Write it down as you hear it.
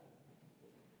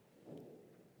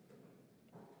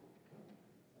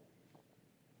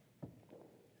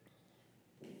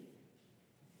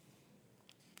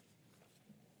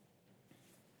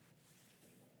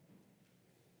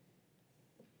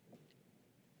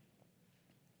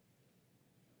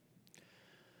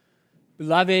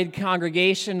Beloved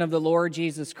congregation of the Lord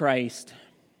Jesus Christ,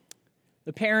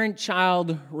 the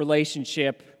parent-child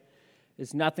relationship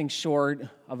is nothing short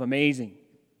of amazing.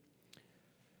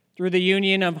 Through the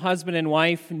union of husband and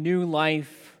wife, new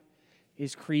life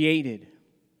is created.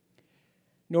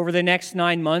 And over the next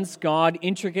 9 months, God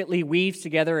intricately weaves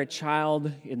together a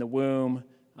child in the womb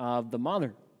of the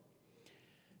mother.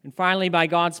 And finally, by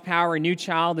God's power, a new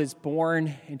child is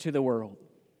born into the world.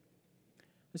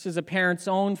 This is a parent's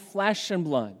own flesh and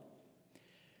blood.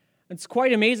 It's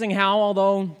quite amazing how,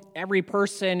 although every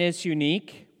person is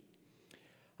unique,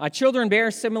 children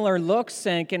bear similar looks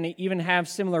and can even have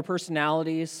similar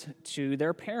personalities to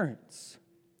their parents.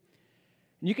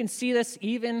 And you can see this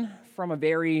even from a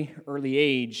very early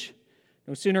age.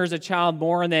 No sooner is a child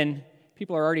born than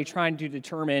people are already trying to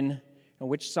determine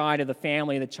which side of the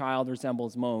family the child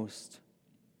resembles most.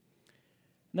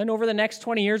 And then over the next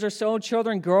 20 years or so,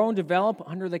 children grow and develop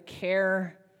under the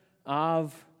care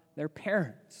of their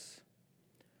parents.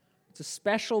 It's a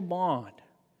special bond.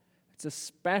 It's a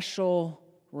special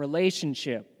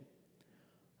relationship,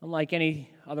 unlike any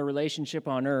other relationship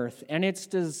on earth. And it's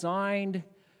designed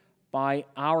by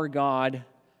our God,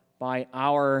 by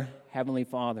our Heavenly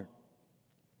Father.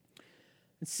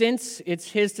 And since it's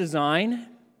His design,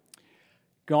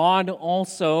 God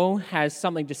also has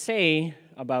something to say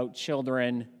about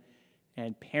children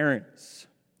and parents.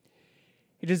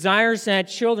 He desires that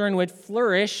children would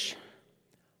flourish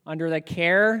under the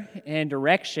care and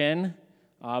direction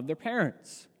of their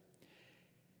parents.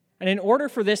 And in order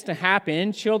for this to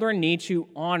happen, children need to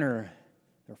honor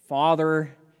their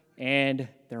father and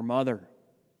their mother.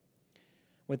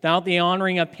 Without the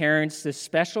honoring of parents, this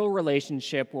special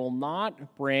relationship will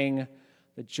not bring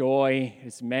the joy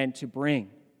it's meant to bring.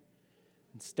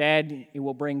 Instead, it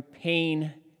will bring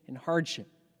pain and hardship.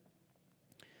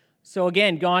 So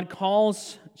again, God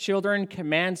calls children,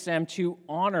 commands them to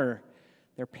honor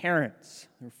their parents,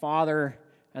 their father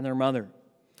and their mother.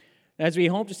 As we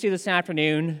hope to see this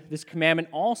afternoon, this commandment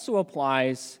also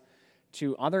applies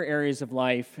to other areas of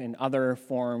life and other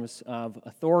forms of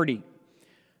authority.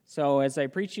 So as I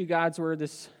preach you God's word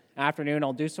this afternoon,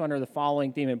 I'll do so under the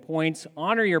following theme and points: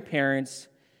 honor your parents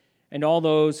and all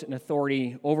those in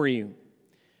authority over you.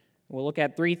 We'll look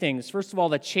at three things. First of all,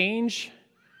 the change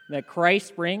that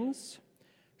Christ brings.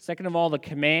 Second of all, the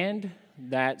command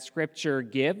that Scripture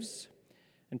gives.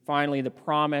 And finally, the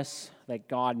promise that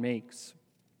God makes.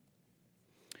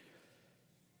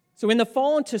 So in the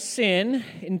fall into sin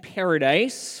in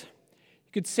paradise,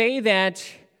 you could say that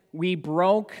we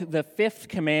broke the fifth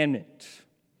commandment.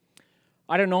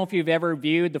 I don't know if you've ever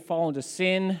viewed the fall into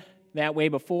sin that way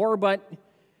before, but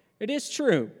it is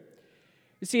true.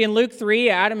 You see, in Luke 3,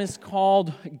 Adam is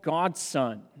called God's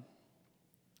son.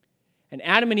 And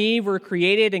Adam and Eve were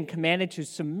created and commanded to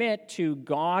submit to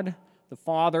God the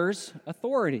Father's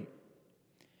authority.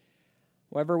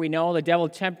 However, we know the devil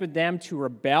tempted them to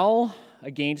rebel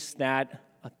against that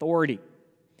authority.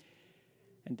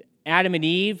 And Adam and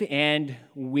Eve, and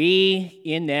we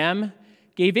in them,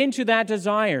 gave in to that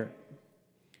desire.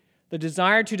 The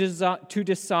desire to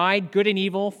decide good and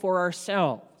evil for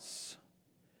ourselves.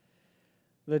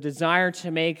 The desire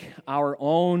to make our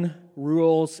own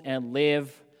rules and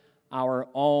live our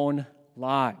own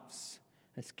lives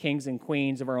as kings and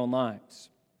queens of our own lives.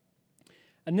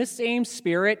 And this same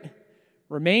spirit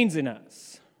remains in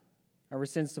us ever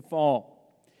since the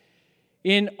fall.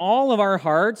 In all of our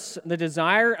hearts, the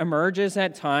desire emerges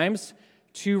at times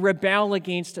to rebel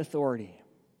against authority.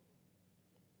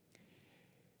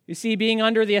 You see, being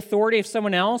under the authority of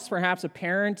someone else, perhaps a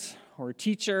parent or a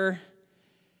teacher,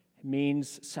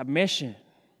 means submission.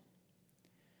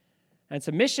 And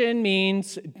submission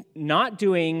means not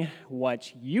doing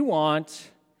what you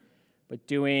want, but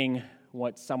doing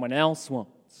what someone else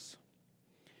wants.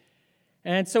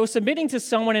 And so submitting to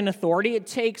someone in authority, it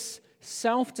takes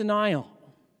self-denial.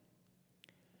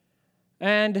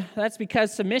 And that's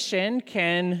because submission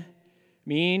can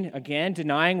mean, again,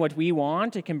 denying what we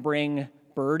want. It can bring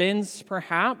burdens,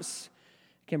 perhaps.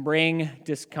 It can bring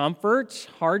discomfort,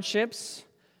 hardships,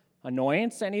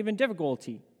 annoyance, and even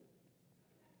difficulty.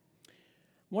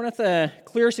 One of the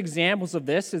clearest examples of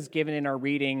this is given in our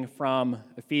reading from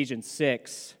Ephesians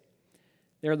 6.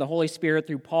 There, the Holy Spirit,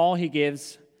 through Paul, he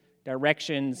gives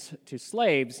directions to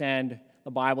slaves, and the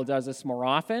Bible does this more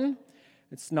often.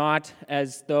 It's not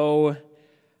as though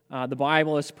the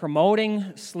Bible is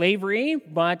promoting slavery,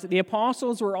 but the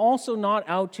apostles were also not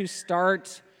out to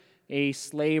start a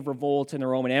slave revolt in the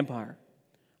Roman Empire.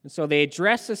 And so they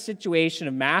address the situation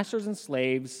of masters and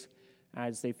slaves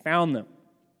as they found them.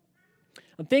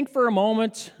 And think for a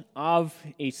moment of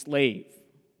a slave.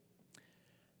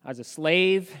 As a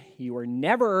slave, you are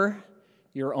never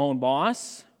your own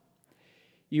boss.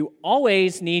 You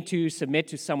always need to submit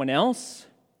to someone else.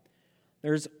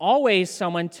 There's always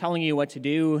someone telling you what to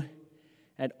do.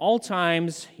 At all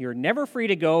times, you're never free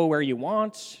to go where you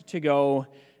want to go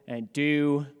and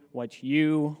do what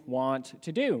you want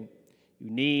to do. You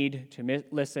need to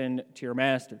listen to your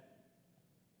master.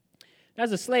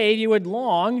 As a slave, you would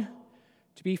long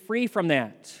to be free from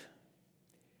that.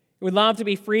 You would love to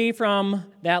be free from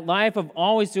that life of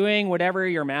always doing whatever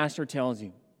your master tells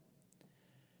you.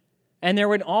 And there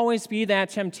would always be that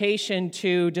temptation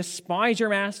to despise your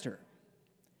master,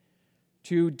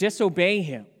 to disobey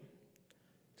him,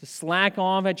 to slack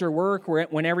off at your work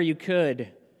whenever you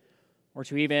could, or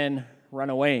to even run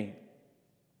away.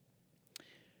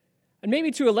 And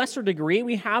maybe to a lesser degree,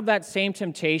 we have that same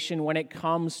temptation when it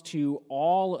comes to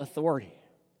all authority.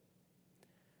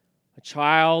 A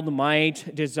child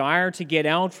might desire to get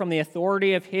out from the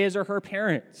authority of his or her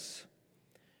parents.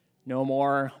 No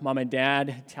more mom and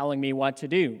dad telling me what to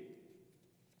do.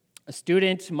 A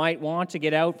student might want to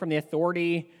get out from the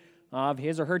authority of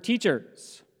his or her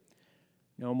teachers.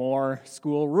 No more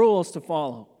school rules to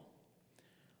follow.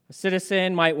 A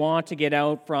citizen might want to get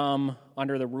out from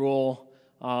under the rule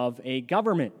of a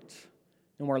government.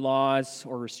 No more laws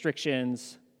or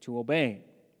restrictions to obey.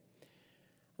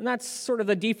 And that's sort of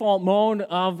the default mode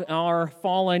of our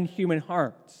fallen human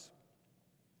hearts.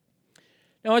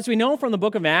 Now, as we know from the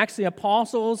book of Acts, the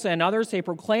apostles and others, they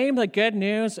proclaimed the good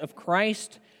news of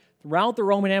Christ throughout the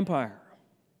Roman Empire.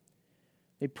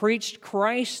 They preached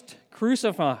Christ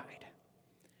crucified.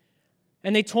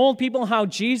 And they told people how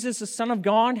Jesus, the Son of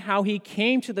God, how he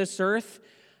came to this earth,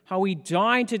 how he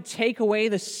died to take away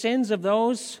the sins of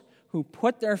those who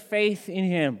put their faith in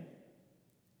him.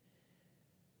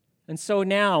 And so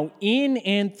now, in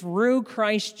and through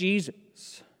Christ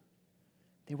Jesus,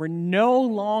 they were no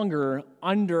longer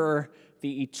under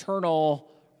the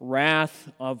eternal wrath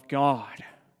of God.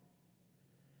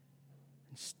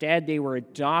 Instead, they were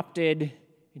adopted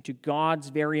into God's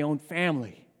very own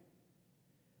family.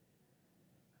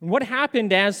 And what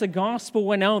happened as the gospel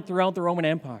went out throughout the Roman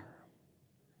Empire?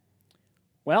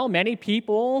 Well, many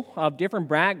people of different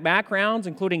backgrounds,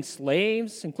 including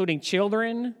slaves, including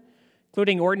children,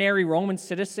 including ordinary Roman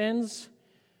citizens,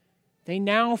 they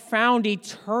now found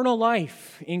eternal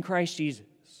life in Christ Jesus.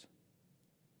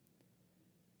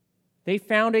 They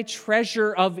found a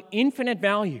treasure of infinite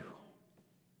value,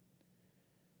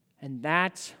 and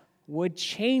that would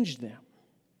change them.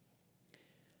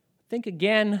 Think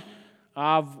again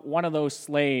of one of those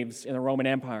slaves in the Roman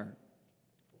Empire.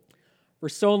 For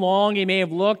so long, he may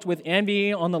have looked with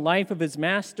envy on the life of his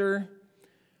master.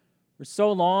 For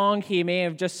so long, he may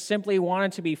have just simply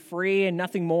wanted to be free and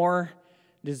nothing more,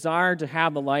 desired to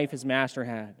have the life his master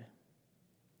had.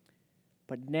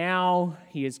 But now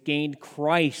he has gained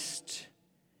Christ,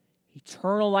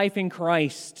 eternal life in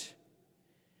Christ.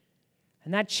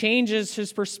 And that changes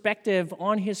his perspective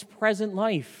on his present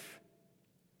life.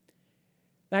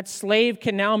 That slave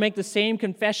can now make the same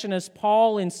confession as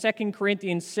Paul in 2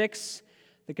 Corinthians 6,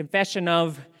 the confession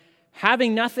of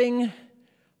having nothing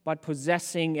but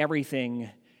possessing everything.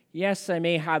 Yes, I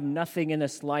may have nothing in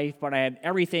this life, but I have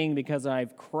everything because I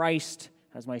have Christ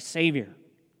as my Savior.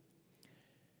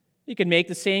 You can make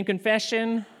the same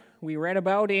confession we read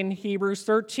about in Hebrews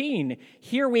 13.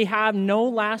 Here we have no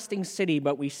lasting city,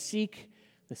 but we seek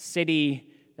the city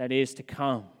that is to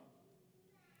come.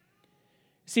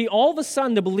 See, all of a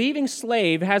sudden, the believing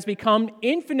slave has become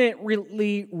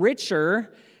infinitely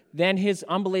richer than his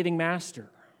unbelieving master.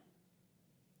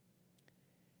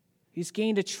 He's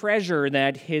gained a treasure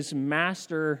that his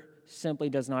master simply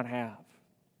does not have.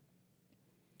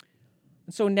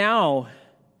 And so now,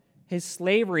 his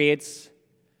slavery, it's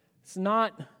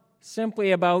not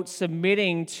simply about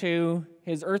submitting to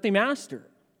his earthly master.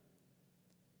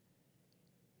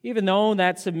 Even though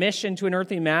that submission to an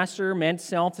earthly master meant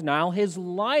self-denial, his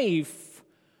life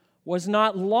was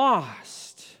not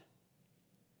lost.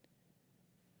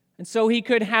 And so he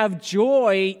could have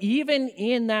joy even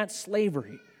in that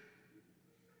slavery.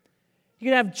 He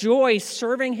could have joy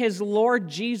serving his Lord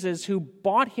Jesus, who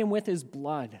bought him with his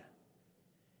blood.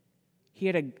 He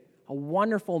had a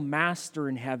wonderful master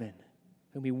in heaven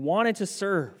whom he wanted to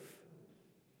serve.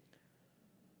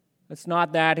 It's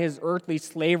not that his earthly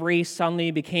slavery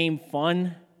suddenly became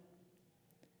fun,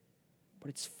 but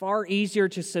it's far easier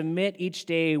to submit each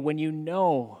day when you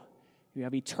know you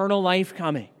have eternal life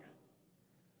coming.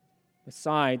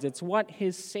 Besides, it's what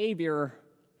his Savior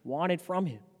wanted from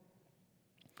him.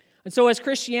 And so as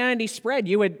Christianity spread,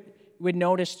 you would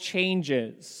notice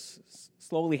changes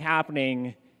slowly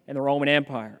happening in the Roman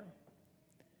Empire.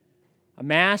 A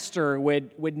master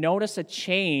would notice a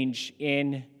change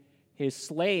in his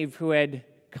slave who had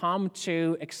come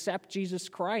to accept Jesus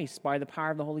Christ by the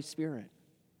power of the Holy Spirit.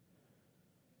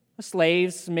 The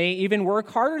slaves may even work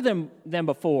harder than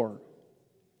before.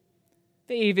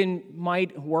 They even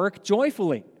might work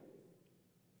joyfully.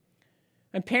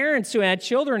 And parents who had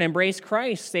children embrace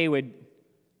Christ, they would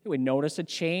notice a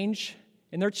change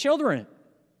in their children.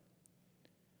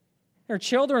 Their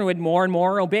children would more and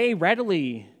more obey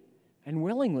readily and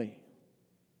willingly.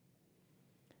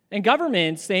 And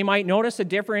governments, they might notice a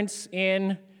difference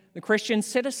in the Christian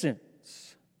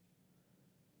citizens.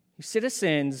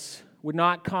 Citizens would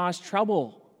not cause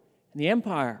trouble in the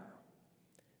empire.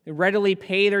 They readily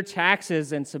pay their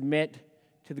taxes and submit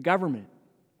to the government.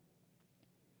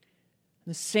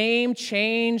 The same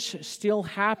change still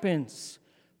happens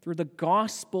through the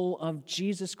gospel of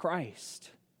Jesus Christ.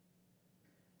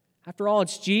 After all,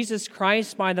 it's Jesus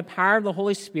Christ by the power of the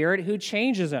Holy Spirit who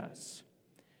changes us.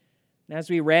 And as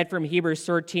we read from Hebrews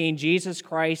 13, Jesus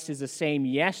Christ is the same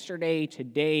yesterday,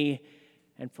 today,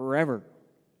 and forever.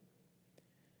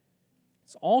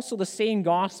 It's also the same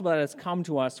gospel that has come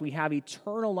to us. We have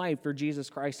eternal life through Jesus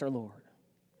Christ our Lord.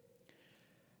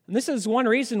 And this is one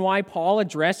reason why Paul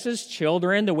addresses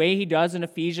children the way he does in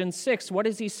Ephesians 6. What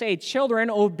does he say? Children,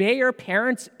 obey your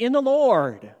parents in the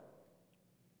Lord.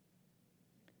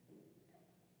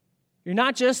 You're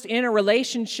not just in a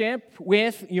relationship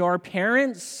with your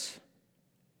parents.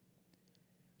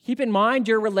 Keep in mind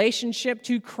your relationship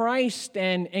to Christ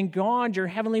and God, your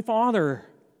Heavenly Father.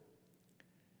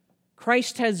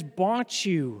 Christ has bought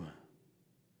you.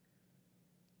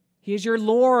 He is your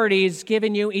Lord. He's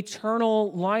given you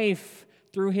eternal life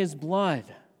through His blood.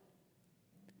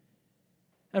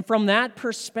 And from that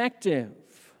perspective,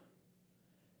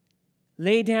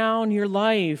 lay down your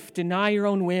life, deny your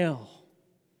own will.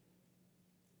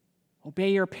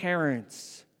 Obey your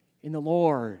parents in the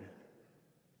Lord.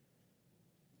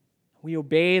 We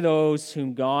obey those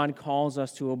whom God calls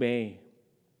us to obey.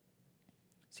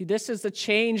 See, this is the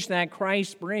change that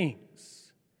Christ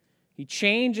brings. He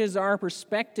changes our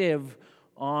perspective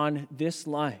on this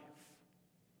life.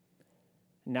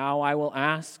 Now I will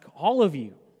ask all of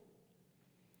you,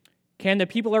 can the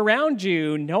people around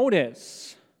you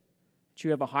notice that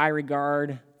you have a high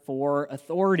regard for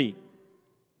authority?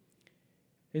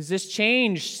 Is this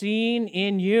change seen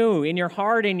in you, in your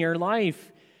heart, in your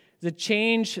life? Is it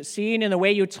change seen in the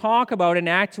way you talk about and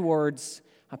act towards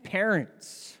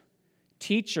parents,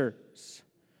 teachers,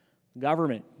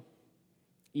 government,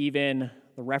 even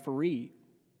the referee?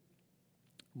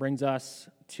 Brings us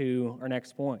to our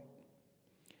next point.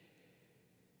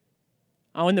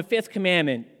 Now, in the fifth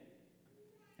commandment,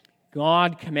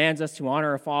 God commands us to honor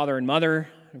our father and mother.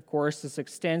 Of course, this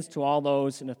extends to all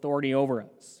those in authority over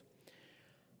us.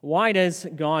 Why does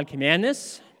God command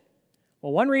this?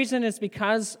 Well, one reason is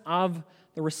because of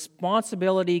the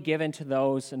responsibility given to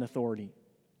those in authority.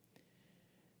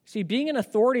 See, being an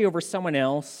authority over someone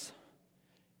else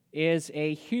is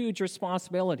a huge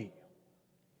responsibility.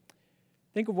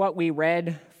 Think of what we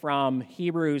read from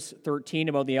Hebrews 13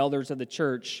 about the elders of the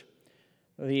church.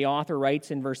 The author writes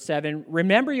in verse 7,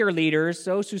 "Remember your leaders,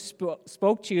 those who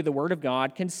spoke to you the word of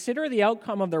God. Consider the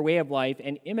outcome of their way of life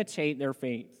and imitate their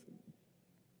faith."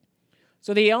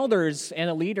 So the elders and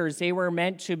the leaders, they were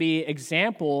meant to be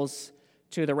examples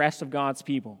to the rest of God's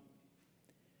people.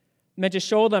 Meant to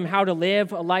show them how to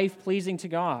live a life pleasing to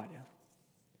God.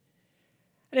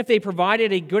 And if they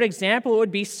provided a good example, it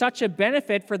would be such a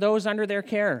benefit for those under their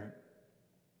care.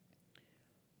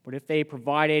 But if they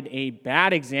provided a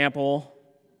bad example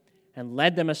and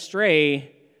led them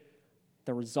astray,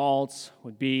 the results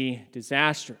would be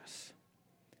disastrous.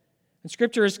 And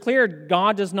Scripture is clear,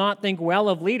 God does not think well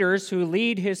of leaders who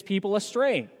lead His people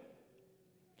astray.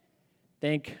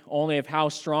 Think only of how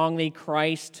strongly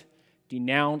Christ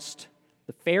denounced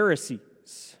the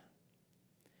Pharisees.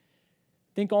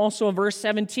 Think also of verse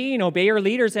 17, "Obey your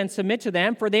leaders and submit to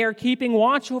them, for they are keeping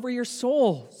watch over your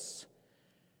souls,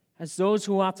 as those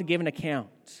who ought to give an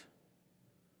account."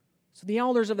 So the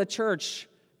elders of the church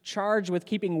charged with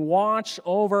keeping watch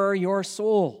over your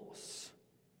souls.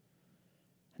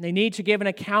 And they need to give an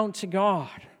account to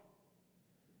God.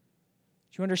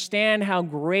 Do you understand how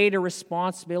great a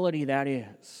responsibility that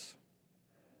is?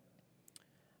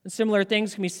 And similar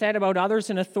things can be said about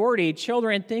others in authority.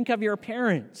 Children, think of your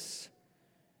parents.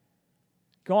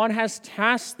 God has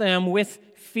tasked them with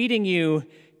feeding you,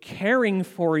 caring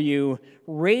for you,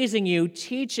 raising you,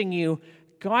 teaching you,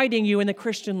 guiding you in the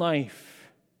Christian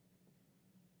life.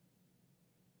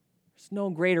 There's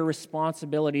no greater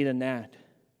responsibility than that.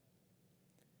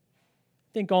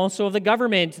 Think also of the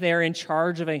government. They're in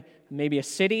charge of maybe a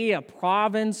city, a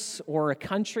province, or a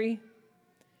country.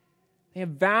 They have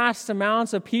vast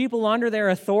amounts of people under their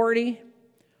authority,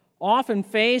 often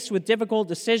faced with difficult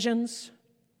decisions.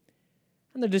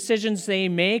 And the decisions they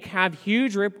make have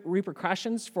huge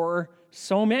repercussions for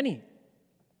so many.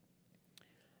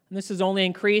 And this has only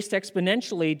increased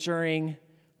exponentially during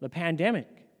the pandemic.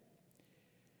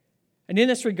 And in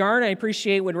this regard, I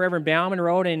appreciate what Reverend Bauman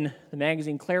wrote in the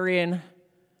magazine Clarion a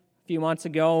few months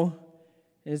ago.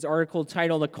 In his article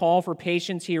titled "A Call for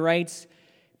Patience," he writes,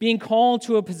 "Being called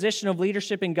to a position of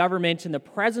leadership in government in the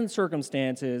present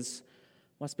circumstances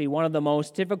must be one of the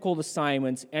most difficult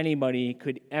assignments anybody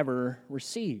could ever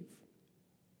receive."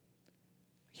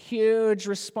 Huge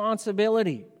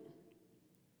responsibility.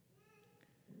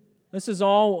 This is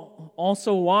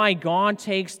also why God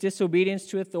takes disobedience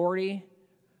to authority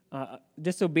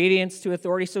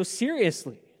so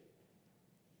seriously.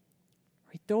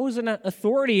 Right? Those in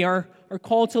authority are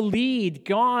called to lead,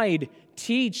 guide,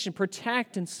 teach, and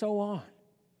protect, and so on.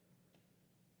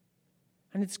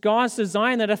 And it's God's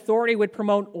design that authority would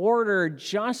promote order,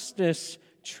 justice,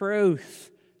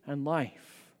 truth, and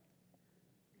life.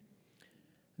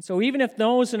 And so even if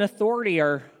those in authority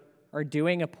are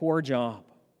doing a poor job,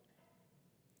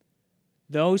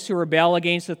 those who rebel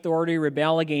against authority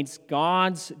rebel against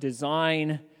God's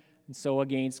design, and so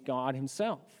against God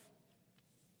himself.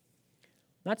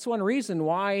 That's one reason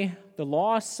why the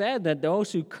law said that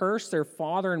those who curse their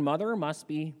father and mother must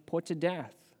be put to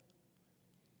death.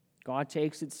 God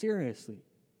takes it seriously.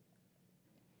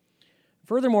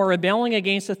 Furthermore, rebelling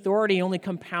against authority only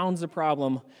compounds the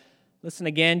problem. Listen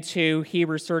again to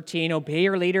Hebrews 13. "Obey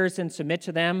your leaders and submit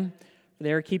to them, for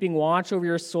they are keeping watch over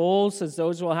your souls as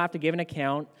those who will have to give an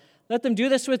account. Let them do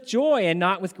this with joy and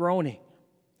not with groaning,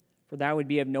 for that would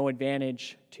be of no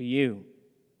advantage to you."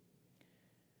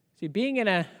 See, being in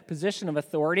a position of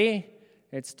authority,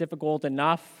 it's difficult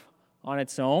enough on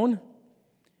its own,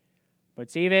 but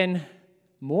it's even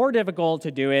more difficult to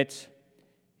do it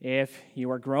if you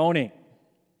are groaning,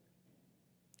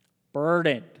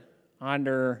 burdened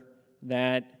under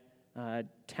that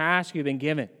task you've been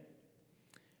given.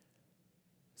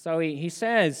 So he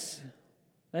says,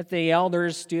 "Let the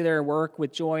elders do their work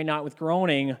with joy, not with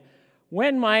groaning."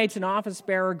 When might an office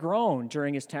bearer groan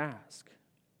during his task?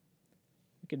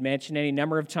 We could mention any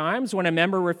number of times when a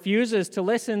member refuses to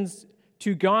listen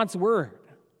to God's word.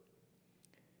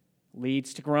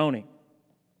 Leads to groaning.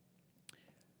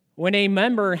 When a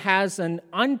member has an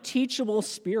unteachable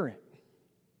spirit,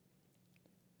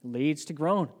 leads to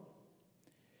groaning.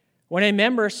 When a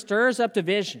member stirs up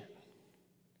division,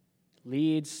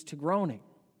 leads to groaning.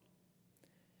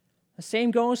 The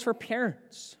same goes for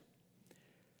parents.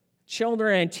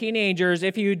 Children and teenagers,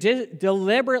 if you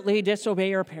deliberately disobey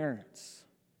your parents,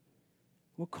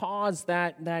 will cause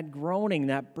that groaning,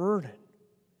 that burden.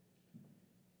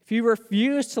 If you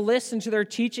refuse to listen to their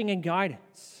teaching and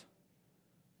guidance,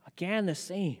 again, the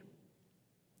same.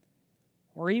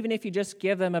 Or even if you just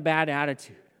give them a bad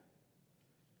attitude,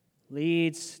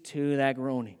 leads to that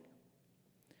groaning.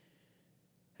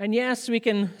 And yes, we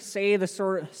can say the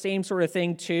same sort of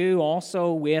thing too,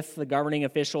 also with the governing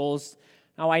officials.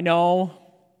 Now, I know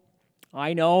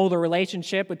the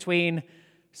relationship between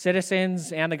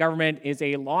citizens and the government is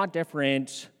a lot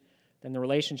different than the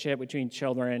relationship between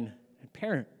children and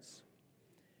parents.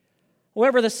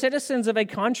 However, the citizens of a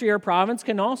country or province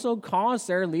can also cause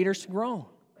their leaders to groan.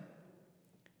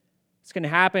 This can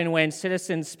happen when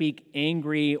citizens speak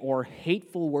angry or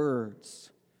hateful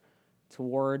words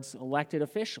towards elected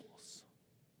officials.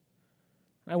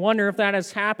 I wonder if that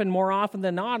has happened more often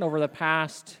than not over the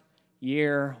past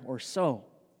year or so.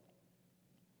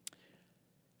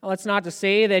 Now, that's not to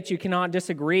say that you cannot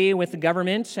disagree with the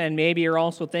government, and maybe you're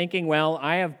also thinking, well,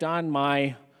 I have done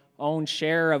my own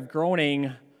share of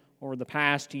groaning over the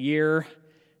past year,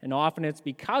 and often it's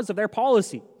because of their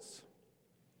policies.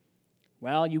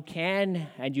 Well, you can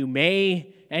and you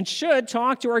may and should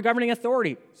talk to our governing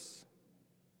authorities.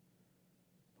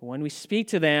 But when we speak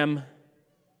to them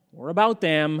or about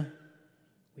them,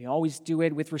 we always do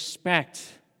it with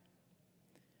respect.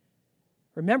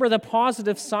 Remember the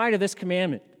positive side of this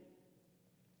commandment.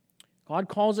 God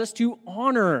calls us to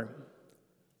honor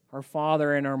our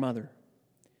father and our mother.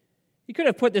 You could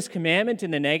have put this commandment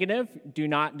in the negative. Do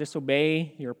not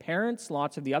disobey your parents.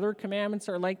 Lots of the other commandments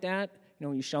are like that.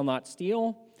 You shall not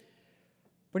steal.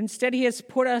 But instead, he has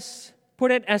put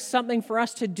it as something for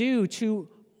us to do, to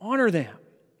honor them.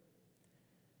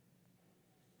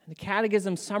 And the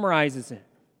Catechism summarizes it.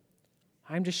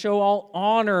 I'm to show all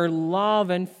honor, love,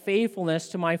 and faithfulness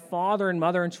to my father and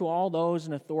mother and to all those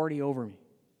in authority over me.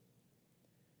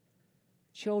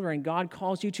 Children, God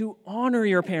calls you to honor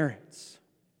your parents.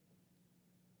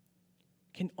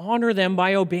 You can honor them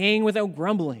by obeying without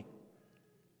grumbling.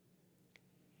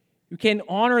 You can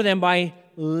honor them by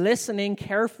listening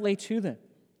carefully to them.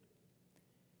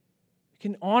 You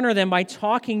can honor them by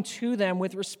talking to them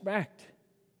with respect.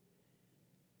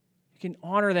 You can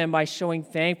honor them by showing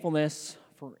thankfulness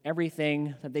for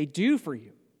everything that they do for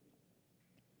you.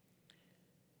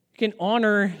 You can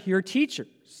honor your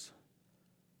teachers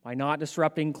by not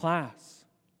disrupting class.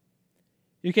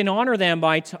 You can honor them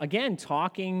by,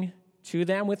 talking to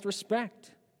them with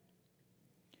respect.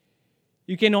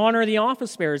 You can honor the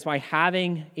office bearers by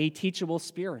having a teachable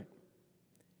spirit.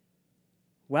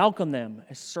 Welcome them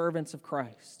as servants of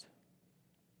Christ.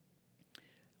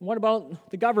 What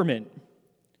about the government?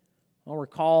 Well, we're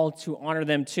called to honor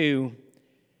them too.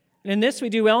 And in this, we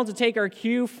do well to take our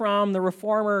cue from the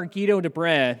reformer Guido de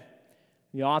Brès,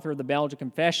 the author of the Belgian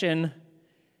Confession.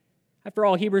 After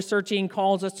all, Hebrews 13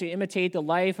 calls us to imitate the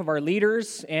life of our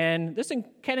leaders, and this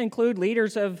can include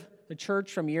leaders of the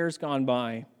church from years gone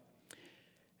by.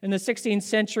 In the 16th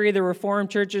century, the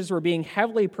Reformed churches were being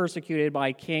heavily persecuted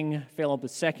by King Philip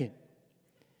II.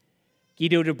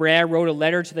 Guido de Brès wrote a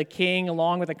letter to the king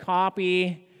along with a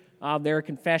copy of their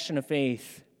confession of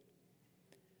faith.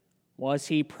 Was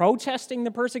he protesting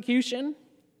the persecution?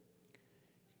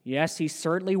 Yes, he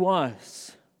certainly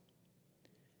was.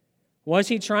 Was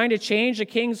he trying to change the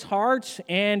king's heart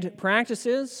and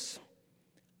practices?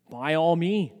 By all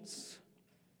means.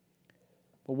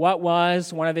 But what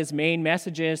was one of his main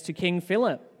messages to King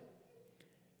Philip?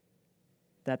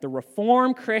 That the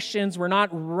Reformed Christians were not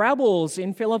rebels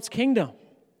in Philip's kingdom.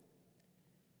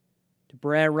 De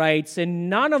Brès writes, "In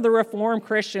none of the Reformed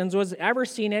Christians was ever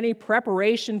seen any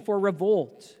preparation for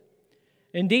revolt.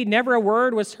 Indeed, never a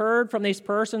word was heard from these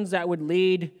persons that would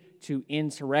lead to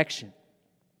insurrection."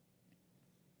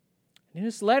 In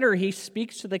his letter, he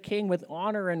speaks to the king with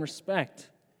honor and respect.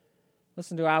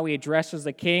 Listen to how he addresses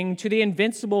the king. "To the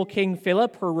invincible King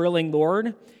Philip, her ruling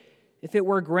lord, if it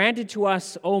were granted to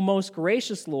us, O most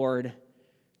gracious Lord,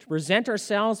 to present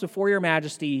ourselves before your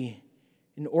majesty,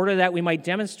 in order that we might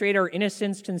demonstrate our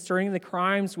innocence concerning the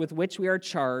crimes with which we are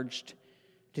charged,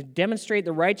 to demonstrate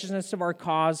the righteousness of our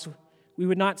cause, we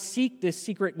would not seek this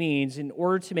secret means in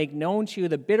order to make known to you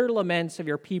the bitter laments of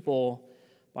your people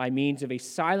by means of a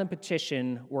silent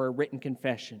petition or a written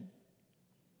confession."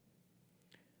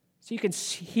 So you can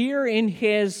hear in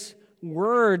his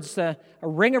words a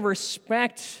ring of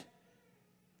respect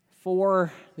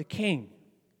for the king,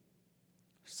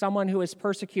 someone who is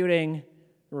persecuting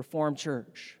the Reformed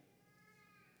Church.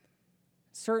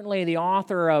 Certainly the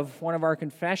author of one of our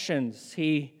confessions,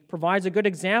 he provides a good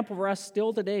example for us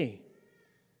still today.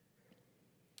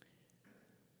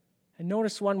 And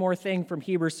notice one more thing from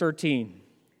Hebrews 13.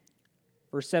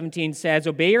 Verse 17 says,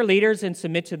 "Obey your leaders and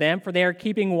submit to them, for they are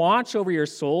keeping watch over your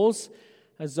souls,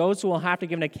 as those who will have to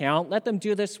give an account. Let them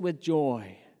do this with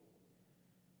joy."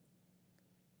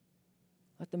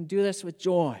 Let them do this with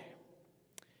joy.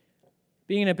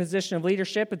 Being in a position of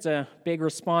leadership, it's a big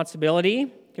responsibility.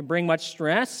 It can bring much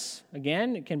stress.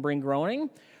 Again, it can bring groaning.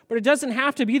 But it doesn't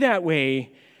have to be that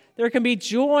way. There can be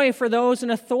joy for those in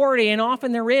authority, and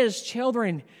often there is.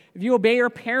 Children, if you obey your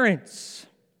parents,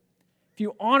 if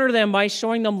you honor them by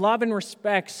showing them love and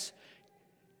respect,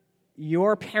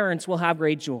 your parents will have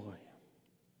great joy.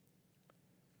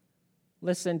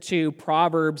 Listen to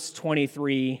Proverbs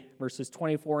 23, verses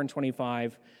 24 and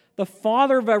 25. "The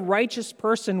father of a righteous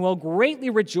person will greatly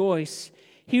rejoice.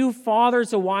 He who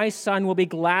fathers a wise son will be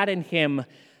glad in him.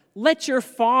 Let your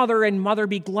father and mother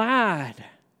be glad.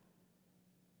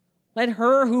 Let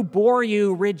her who bore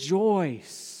you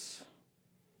rejoice."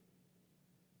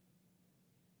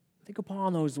 Think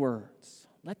upon those words.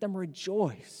 Let them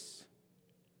rejoice.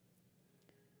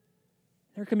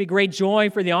 There can be great joy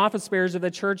for the office bearers of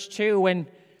the church too when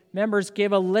members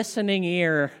give a listening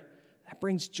ear. That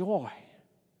brings joy.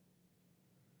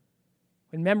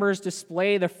 When members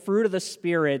display the fruit of the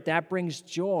Spirit, that brings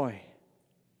joy.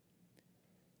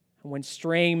 And when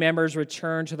straying members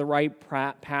return to the right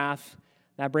path,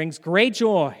 that brings great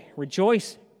joy,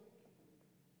 rejoicing.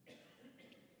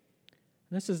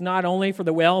 This is not only for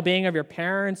the well-being of your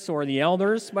parents or the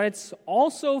elders, but it's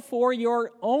also for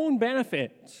your own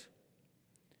benefit.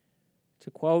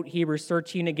 To quote Hebrews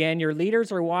 13 again, "Your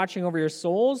leaders are watching over your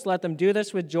souls. Let them do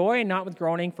this with joy and not with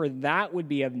groaning, for that would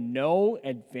be of no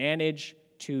advantage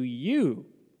to you."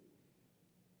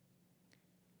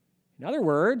 In other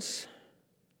words,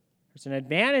 there's an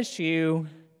advantage to you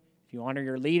if you honor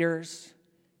your leaders,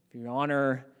 if you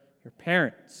honor your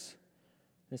parents.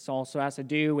 This also has to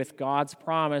do with God's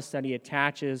promise that he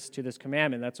attaches to this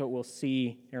commandment. That's what we'll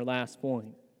see in our last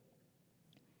point.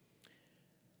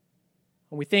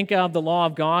 When we think of the law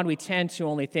of God, we tend to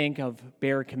only think of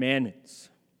bare commandments.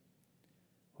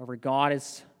 However, God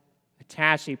has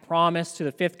attached a promise to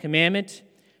the fifth commandment.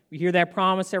 We hear that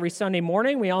promise every Sunday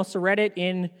morning. We also read it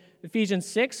in Ephesians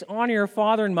 6, honor your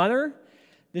father and mother.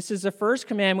 This is the first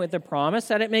commandment with the promise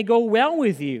that it may go well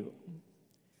with you,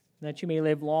 that you may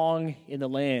live long in the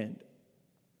land.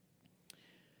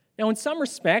 Now, in some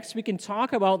respects, we can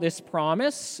talk about this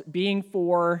promise being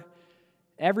for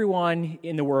everyone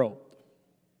in the world.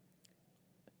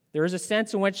 There is a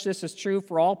sense in which this is true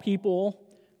for all people,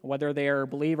 whether they are a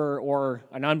believer or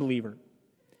an unbeliever.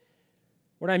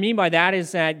 What I mean by that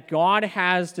is that God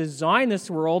has designed this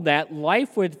world that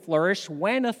life would flourish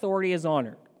when authority is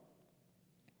honored.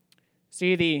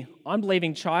 See, the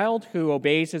unbelieving child who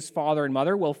obeys his father and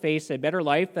mother will face a better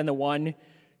life than the one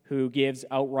who gives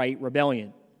outright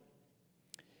rebellion.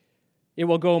 It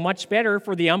will go much better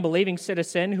for the unbelieving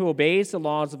citizen who obeys the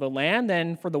laws of the land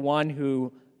than for the one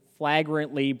who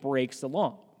flagrantly breaks the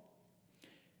law.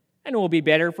 And it will be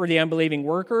better for the unbelieving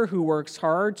worker who works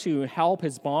hard to help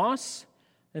his boss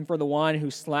than for the one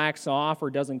who slacks off or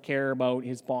doesn't care about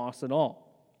his boss at all.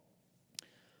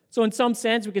 So in some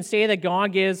sense, we can say that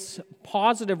God gives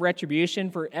positive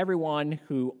retribution for everyone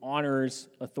who honors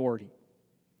authority.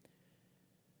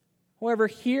 However,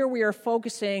 here we are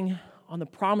focusing on the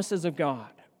promises of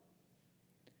God.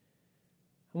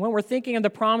 And when we're thinking of the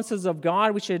promises of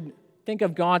God, we should think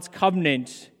of God's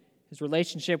covenant, his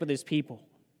relationship with his people.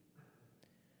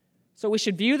 So we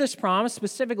should view this promise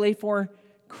specifically for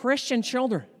Christian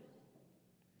children.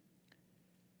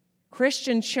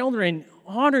 Christian children,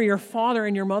 honor your father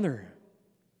and your mother.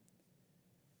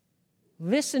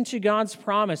 Listen to God's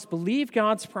promise. Believe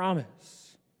God's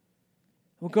promise.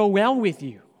 It will go well with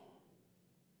you.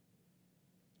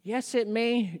 Yes, it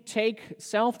may take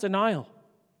self-denial.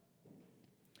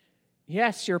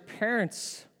 Yes, your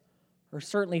parents are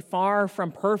certainly far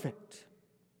from perfect.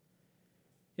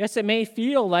 Yes, it may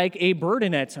feel like a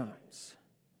burden at times.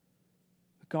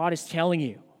 But God is telling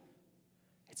you,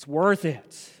 it's worth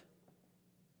it.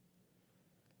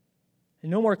 And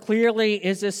no more clearly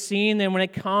is this seen than when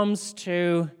it comes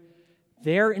to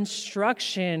their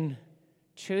instruction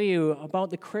to you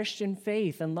about the Christian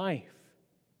faith and life.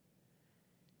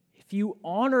 If you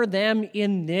honor them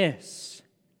in this,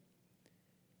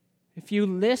 if you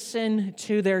listen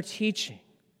to their teaching,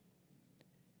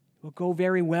 it will go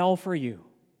very well for you.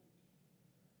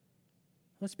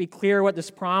 Let's be clear what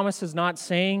this promise is not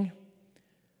saying.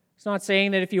 It's not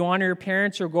saying that if you honor your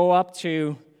parents, you'll go up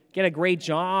to get a great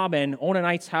job and own a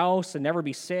nice house and never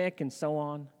be sick and so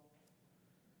on.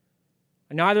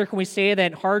 And neither can we say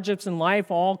that hardships in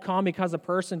life all come because a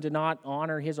person did not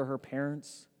honor his or her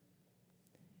parents.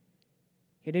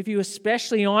 Yet if you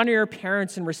especially honor your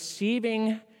parents in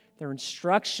receiving their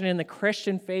instruction in the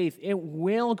Christian faith, it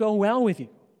will go well with you.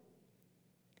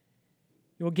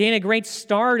 You will gain a great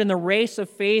start in the race of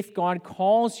faith God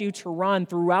calls you to run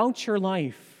throughout your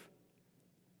life.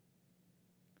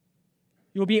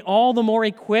 You will be all the more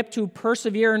equipped to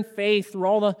persevere in faith through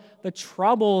all the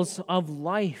troubles of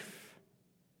life.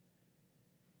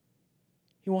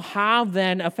 You will have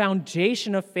then a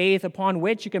foundation of faith upon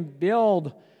which you can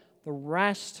build the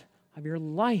rest of your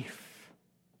life.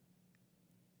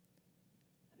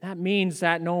 That means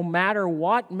that no matter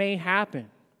what may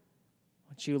happen,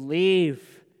 once you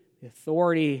leave the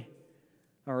authority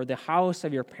or the house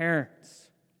of your parents,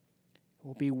 it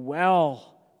will be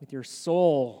well with your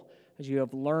soul as you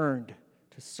have learned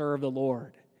to serve the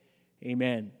Lord.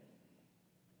 Amen.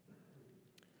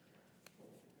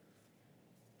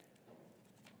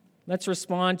 Let's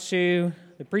respond to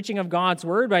the preaching of God's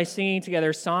word by singing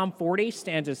together Psalm 40,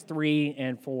 stanzas 3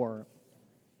 and 4.